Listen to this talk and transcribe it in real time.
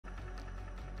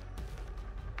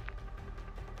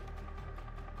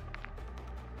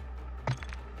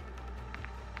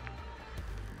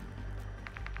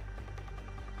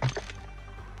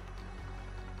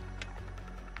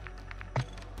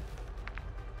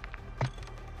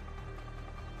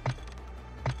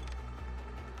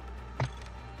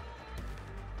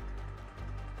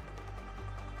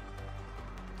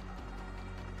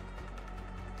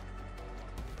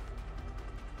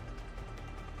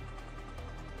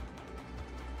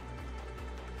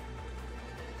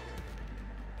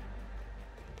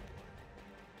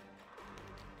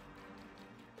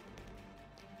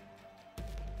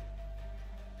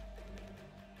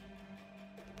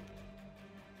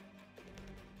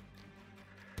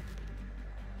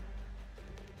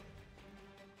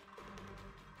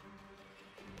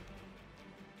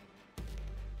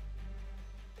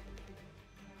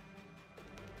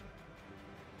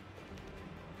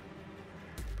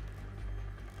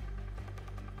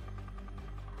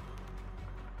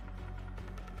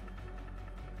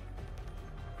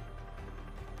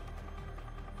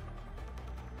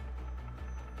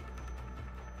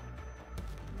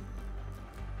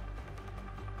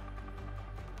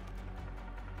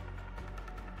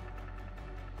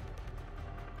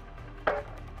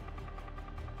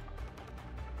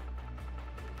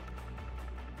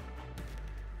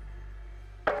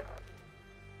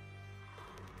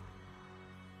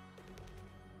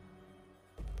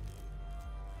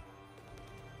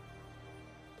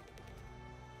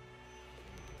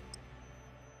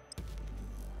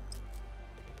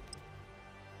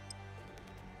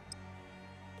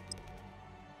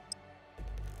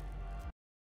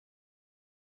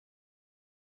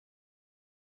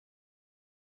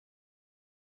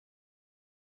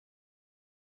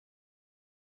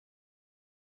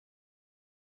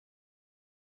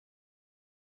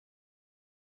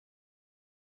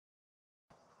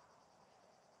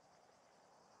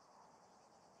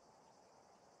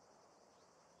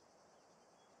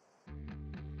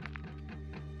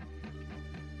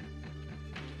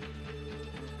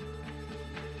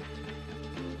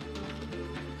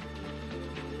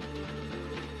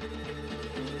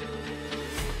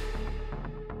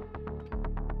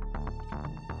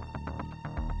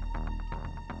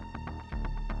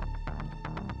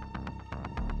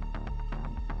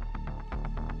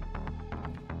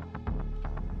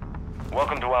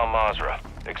Welcome to Mazrah.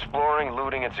 Exploring,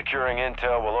 looting, and securing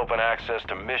intel will open access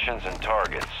to missions and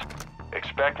targets.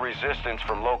 Expect resistance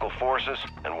from local forces,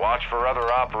 and watch for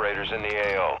other operators in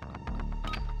the AO.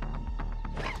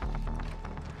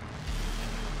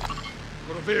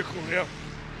 Got a vehicle here.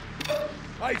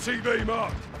 ATV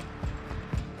marked.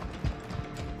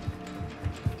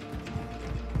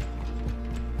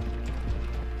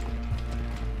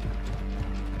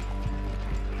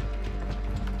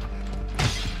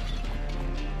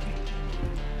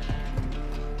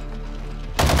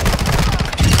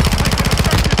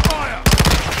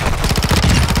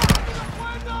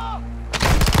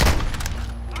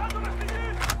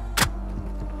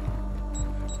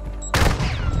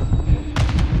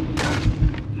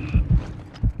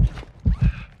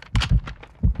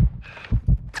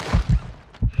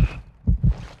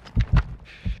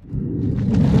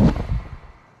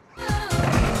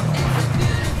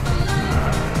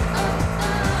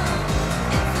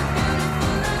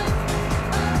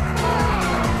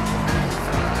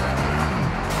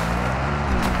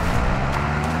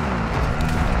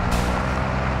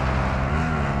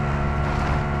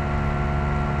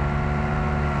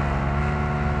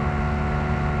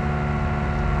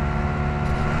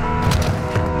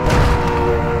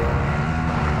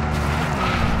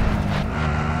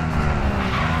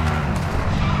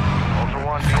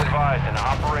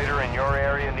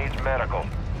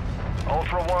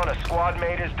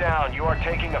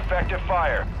 Taking effective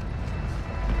fire.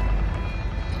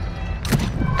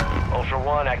 Ultra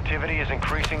One, activity is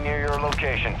increasing near your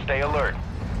location. Stay alert.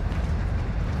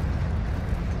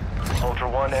 Ultra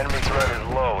One, enemy threat is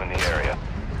low in the area.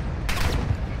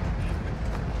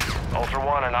 Ultra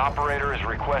One, an operator is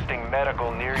requesting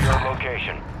medical near your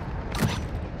location.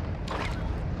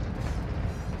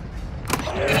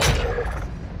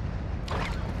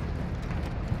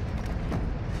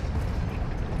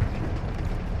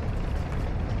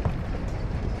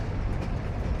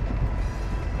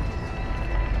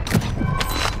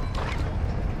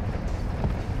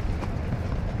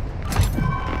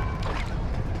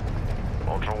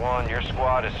 Your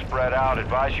squad is spread out.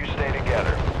 Advise you stay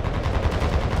together.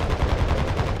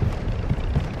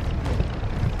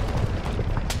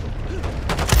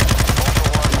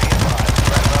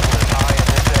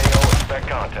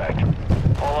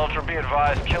 Contact. All Ultra, be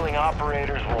advised, killing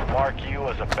operators will mark you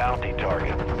as a bounty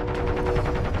target.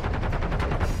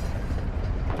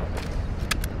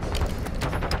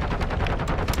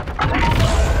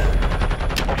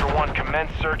 Ultra One,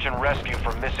 commence search and rescue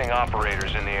for missing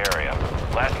operators in the area.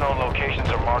 Last known locations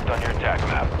are marked on your attack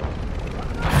map.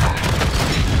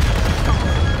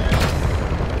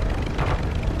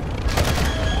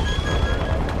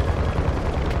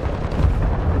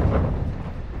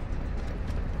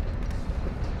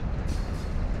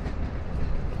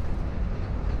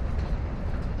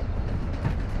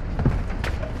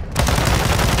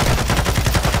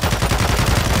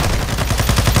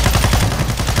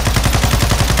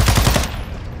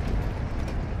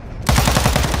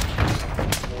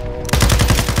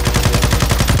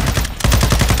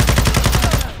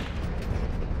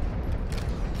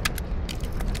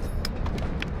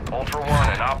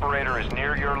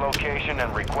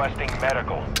 And requesting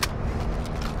medical.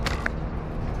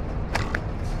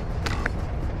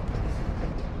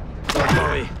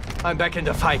 Sorry, I'm back in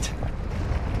the fight.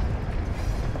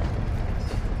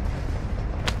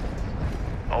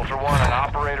 Ultra One, an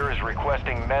operator is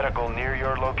requesting medical near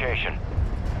your location.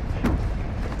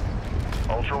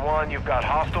 Ultra One, you've got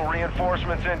hostile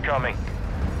reinforcements incoming.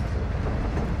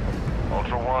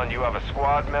 Ultra One, you have a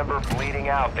squad member bleeding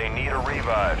out. They need a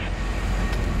revive.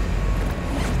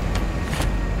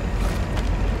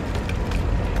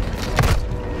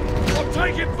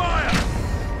 Taking fire!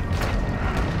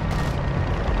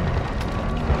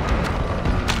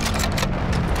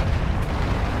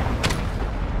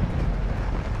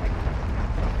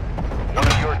 One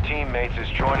of your teammates is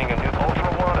joining a new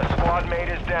Ultra One. A squad mate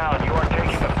is down. You are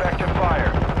taking effective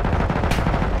fire.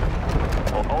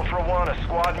 Ultra One, a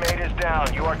squad mate is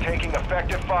down. You are taking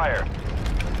effective fire.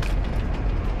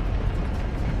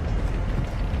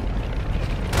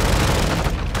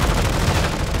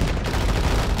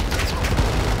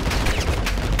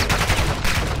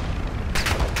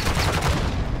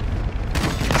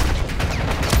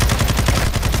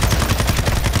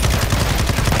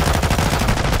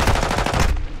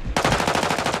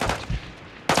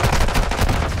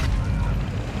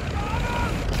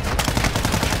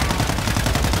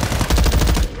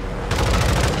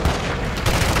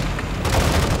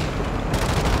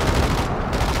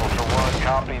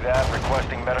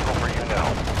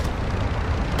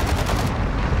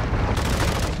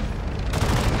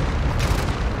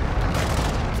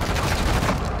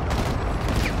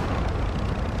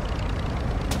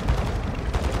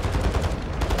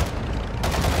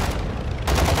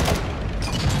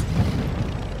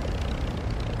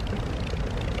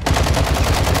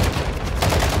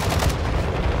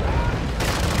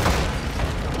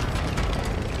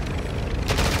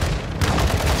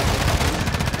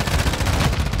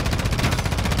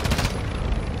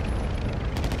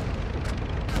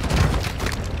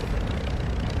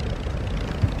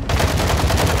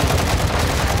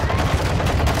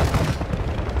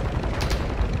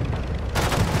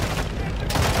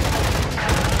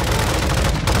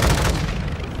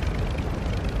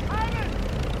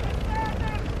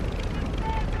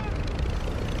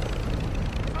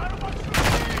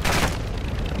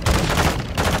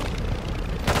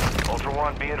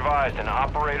 One, be advised, an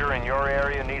operator in your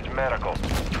area needs medical.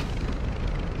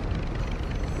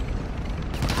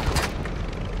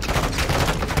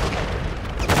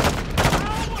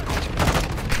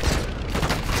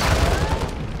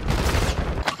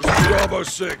 Bravo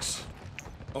 6.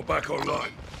 I'm back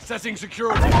online. Setting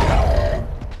security.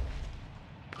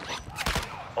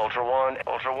 Ultra One,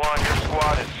 your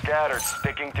squad is scattered.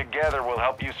 Sticking together will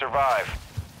help you survive.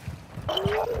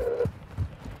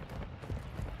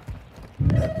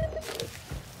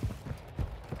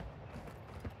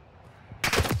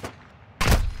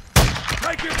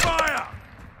 Taking fire!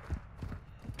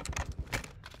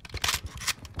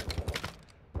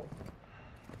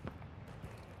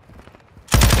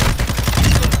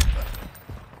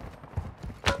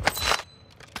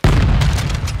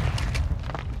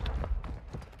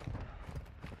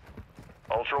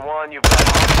 Ultra One, you've got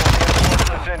hostile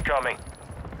reinforcements incoming.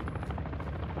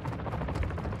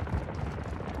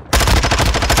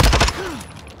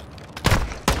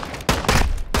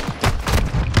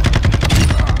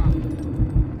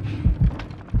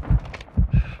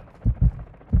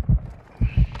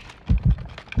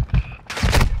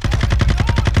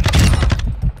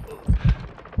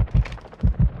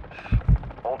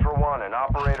 Ultra One, an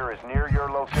operator is near your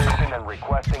location and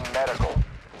requesting medical.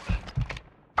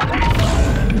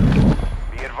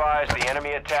 Be advised, the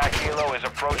enemy attack helo is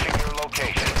approaching your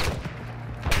location.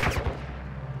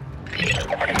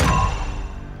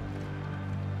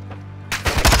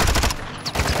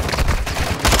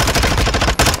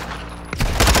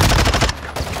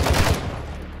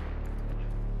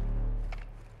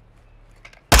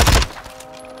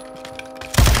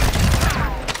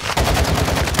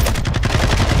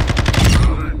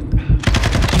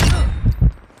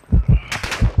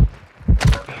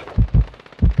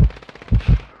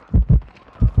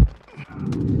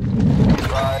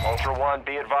 Ultra One,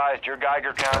 be advised, your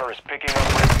Geiger counter is picking up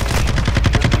radiation.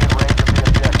 Should be in range of the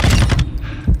objective.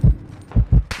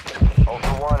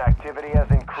 Ultra One, activity has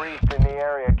increased in the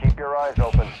area. Keep your eyes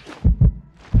open.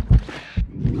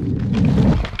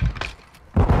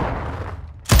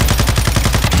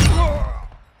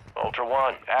 Ultra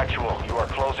One, actual, you are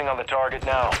closing on the target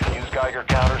now. Use Geiger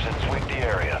counters and sweep the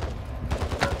area.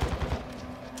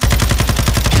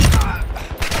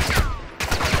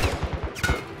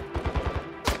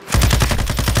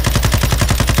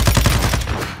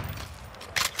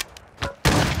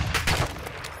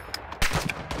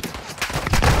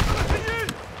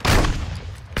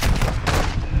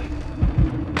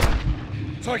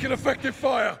 Taking effective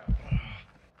fire!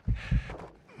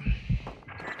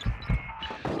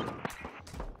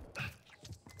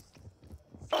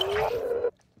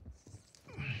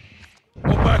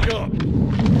 I'm back up!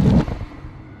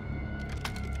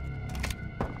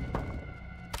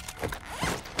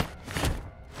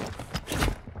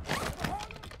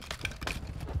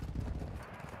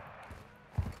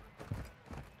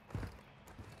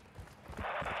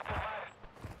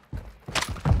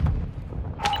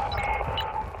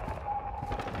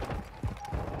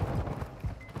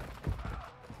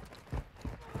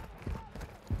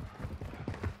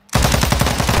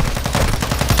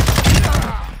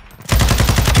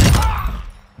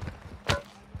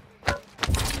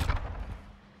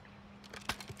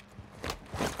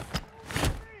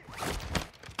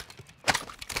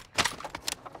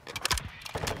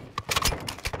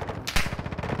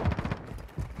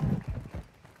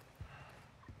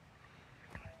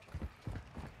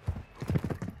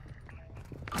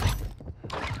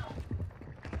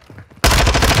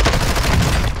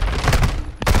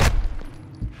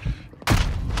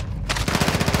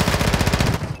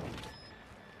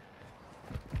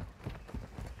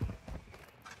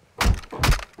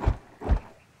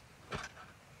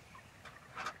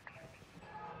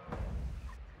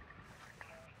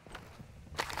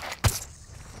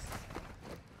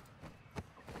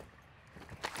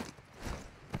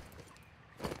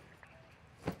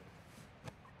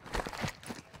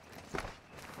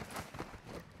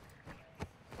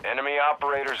 Enemy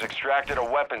operators extracted a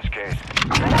weapons case.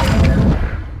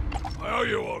 I owe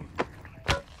you one.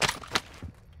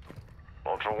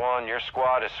 Ultra One, your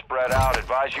squad is spread out.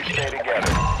 Advise you stay together.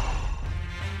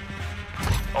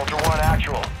 Ultra One,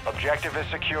 actual. Objective is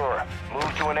secure.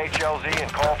 Move to an HLZ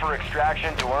and call for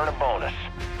extraction to earn a bonus.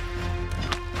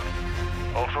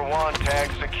 Ultra One,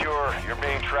 tag secure. You're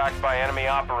being tracked by enemy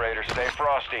operators. Stay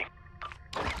frosty.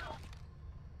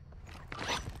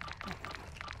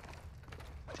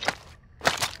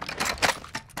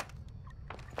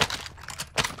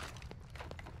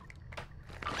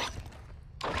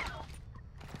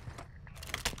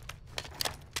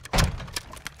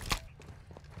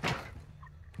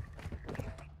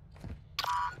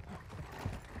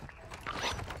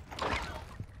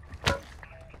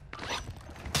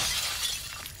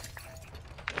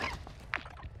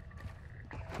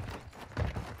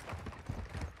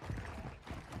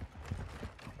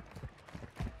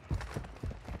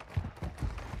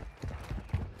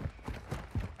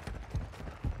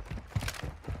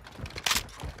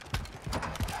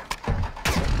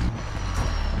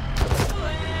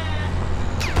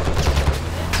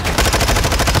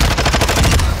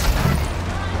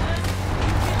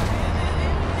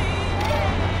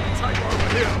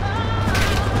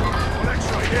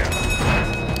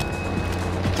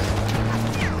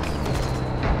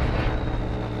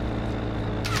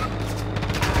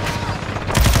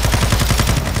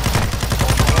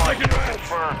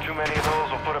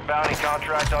 bounty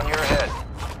contract on your head.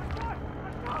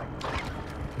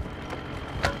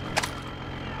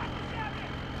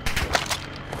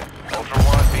 Ultra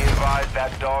One, be advised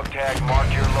that dog tag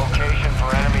marked your location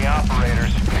for enemy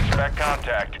operators. Expect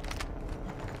contact.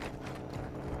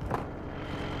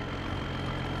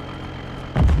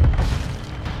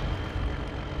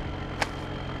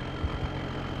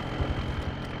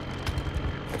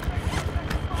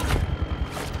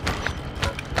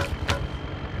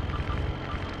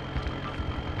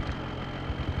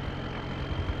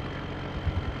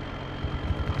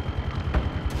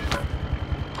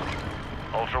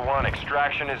 Ultra One,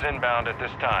 extraction is inbound at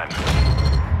this time.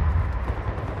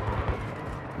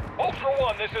 Ultra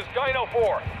One, this is Dino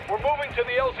 4. We're moving to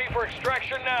the LZ for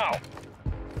extraction now.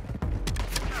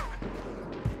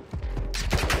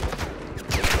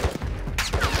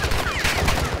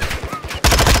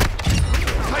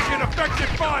 Taking effective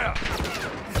fire!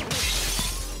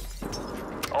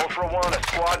 Ultra One, a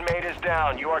squad mate is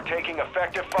down. You are taking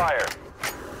effective fire.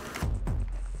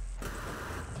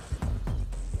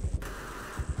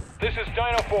 This is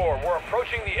Dino 4. We're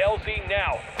approaching the LZ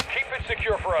now. Keep it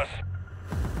secure for us.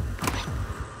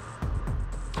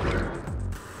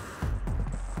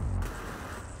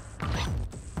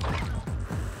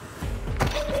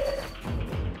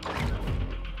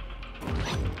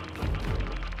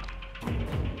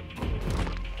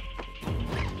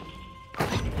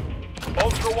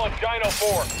 Ultra One, Dino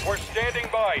 4. We're standing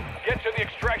by. Get to the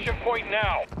extraction point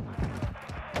now.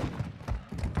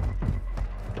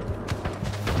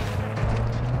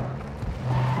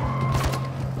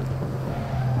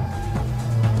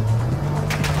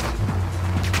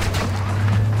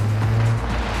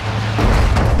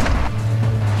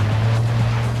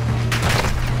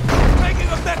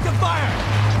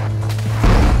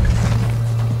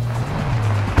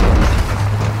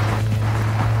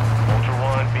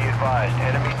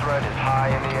 Enemy threat is high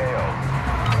in the AO.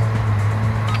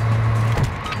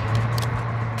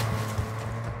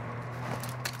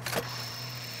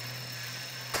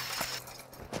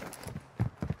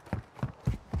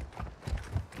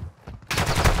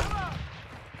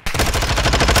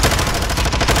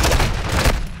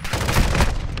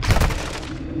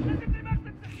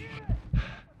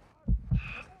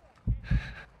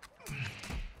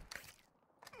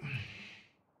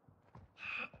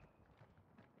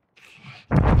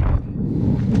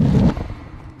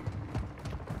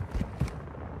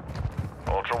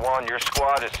 Ultra One, your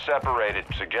squad is separated.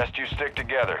 Suggest you stick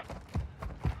together.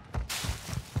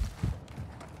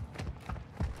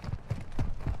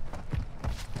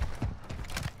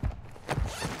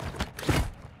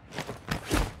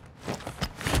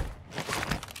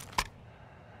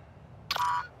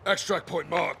 Extract point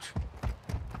marked.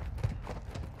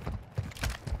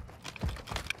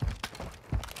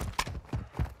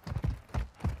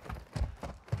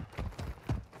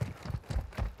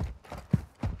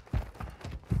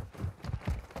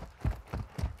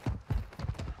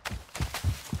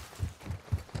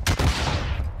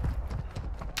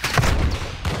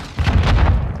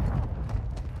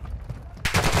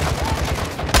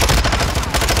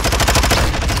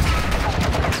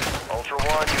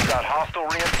 Hostile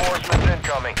reinforcements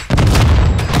incoming.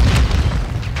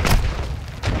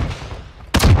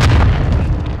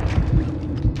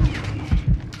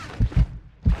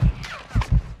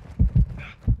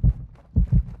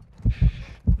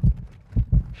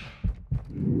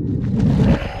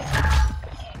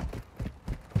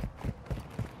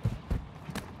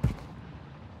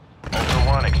 Ultra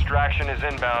One, extraction is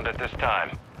inbound at this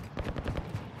time.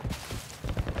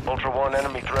 Ultra One,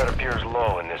 enemy threat appears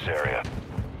low in this area.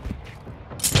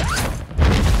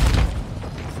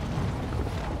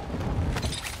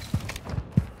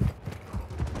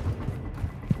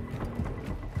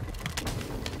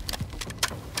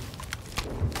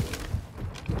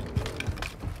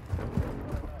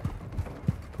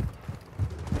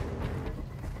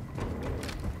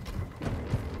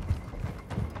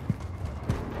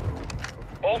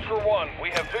 Ultra One, we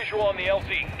have visual on the LZ.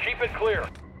 Keep it clear.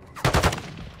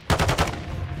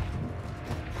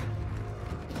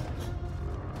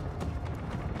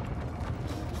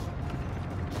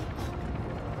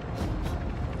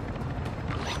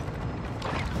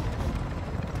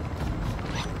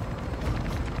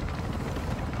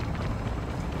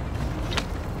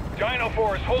 Dino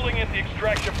 4 is holding at the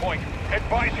extraction point.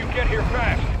 Advise you get here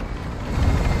fast.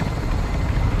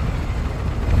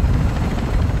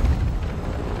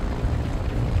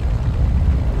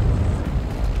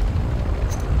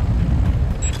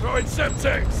 Throwing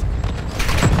Semtex!